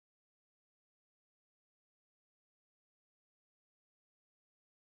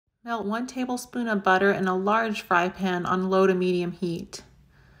Melt 1 tablespoon of butter in a large fry pan on low to medium heat.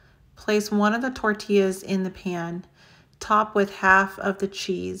 Place one of the tortillas in the pan. Top with half of the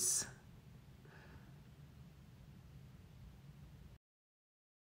cheese.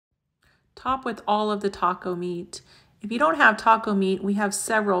 Top with all of the taco meat. If you don't have taco meat, we have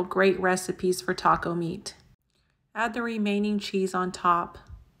several great recipes for taco meat. Add the remaining cheese on top.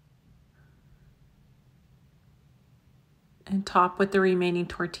 And top with the remaining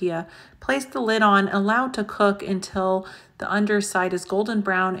tortilla. Place the lid on, allow it to cook until the underside is golden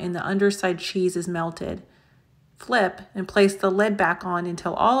brown and the underside cheese is melted. Flip and place the lid back on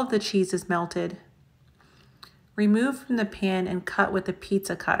until all of the cheese is melted. Remove from the pan and cut with a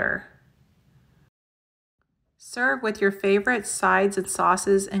pizza cutter. Serve with your favorite sides and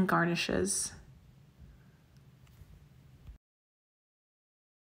sauces and garnishes.